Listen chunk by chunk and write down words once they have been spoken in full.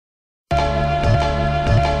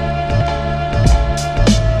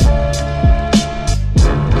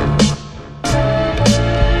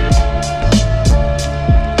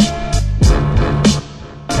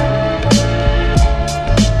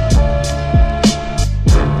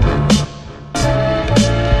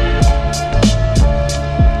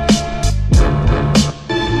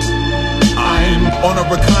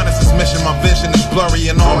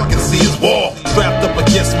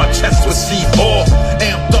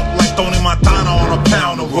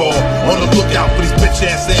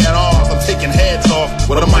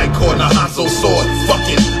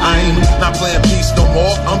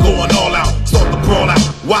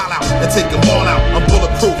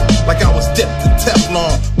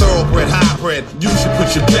bread, you should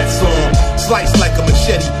put your bets on. Slice like a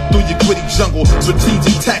machete through your gritty jungle.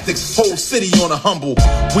 Strategic tactics, whole city on a humble.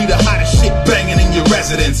 We the hottest shit banging in your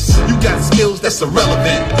residence. You got skills that's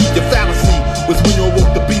irrelevant. Your fallacy was when you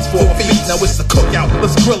awoke the beast for a feast. Now it's a cookout,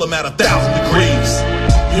 let's grill them at 1,000 degrees.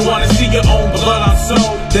 You wanna see your own blood on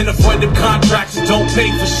snow, then avoid them contracts that don't pay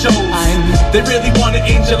for shows. They really wanna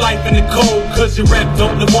end your life in the cold, cause your rep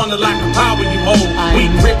don't live on the lack of power you hold. We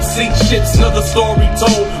rip, sink shits, another story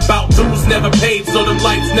told, about dues never paid so them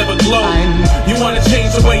lights never glow. You wanna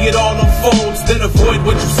change the way it all unfolds, then avoid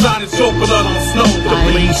what you signed and your blood on snow. The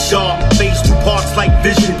blade sharp, phase two parts like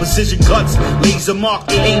vision, precision cuts, laser mark,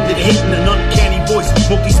 aimed at hitting an uncanny voice.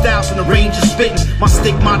 Multi-styles from the range of spitting, my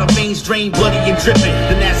stigmata veins drain, bloody and dripping.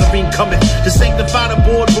 The Nazarene coming to sanctify the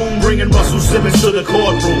boardroom, bringing Russell Simmons to the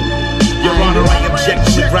courtroom. Your Honor, I object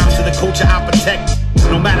to the grounds of the culture I protect.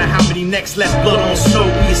 No matter how many necks left blood on snow,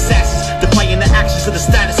 we assassins defying the actions of the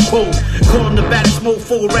status quo. Call him the baddest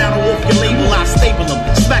mofo around or off your label, I stable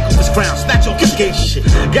him. Smack off his crown, snatch off his gauge shit.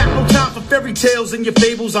 Got no time for fairy tales and your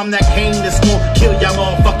fables. I'm that Cain that's gonna kill y'all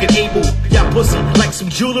motherfucking able. Y'all pussy like some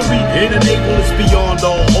jewelry and enable is beyond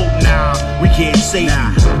all hope. Nah, we can't say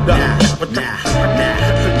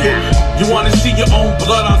You wanna see your own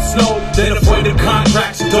blood on snow, then avoid the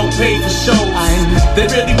contracts that don't pay for shows. They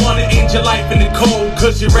really wanna end your life in the cold,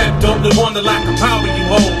 cause your rap don't live on the lack of power you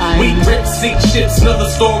hold. We rip, sink shits, another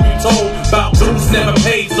story told, about dues never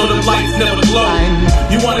paid so the lights never glow.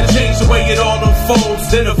 You wanna change the way it all unfolds,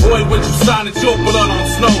 then avoid what you signed, it's your blood on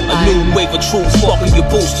snow. A new wave of troops fucking your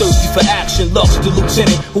boots, thirsty for action. Lux the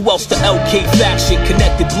lieutenant, who else the LK faction?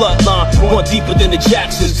 Connected bloodline, going deeper than the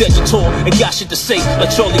Jacksons. Digital and got shit to say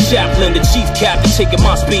like Charlie Chaplin. The chief captain taking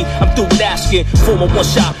my speed, I'm through with asking. For my one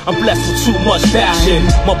shot, I'm blessed with too much passion.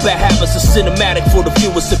 My bad habits are cinematic for the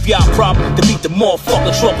viewers. If y'all problem to beat the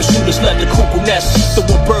motherfucker troubleshooters, let the cuckoo nest. The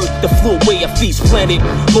one bird that flew away at Feast Planet,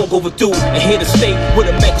 long overdue and here to stay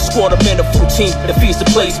with a mega squad of men, a full team that feeds the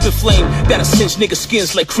place. Spit flame that'll cinch nigga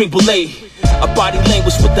skins like cream brulee. A body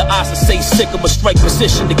language with the eyes that say sick of a strike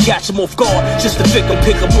position to catch him off guard, just to pick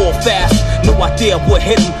him more fast. No idea what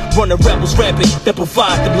hit him, running rebels rampant that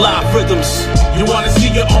provide them live rhythms. You wanna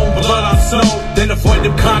see your own blood on snow, then avoid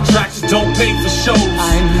them contracts that don't pay for shows.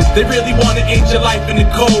 They really wanna end your life in the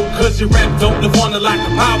cold, cause your rap don't live on the lack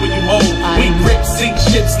of power you hold. We rip, sink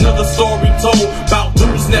shits, another story told, about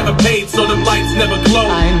dues never paid so them lights never glow.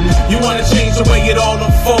 You wanna change the way it all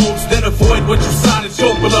unfolds, then avoid what you signed, it's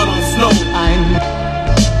your blood on snow.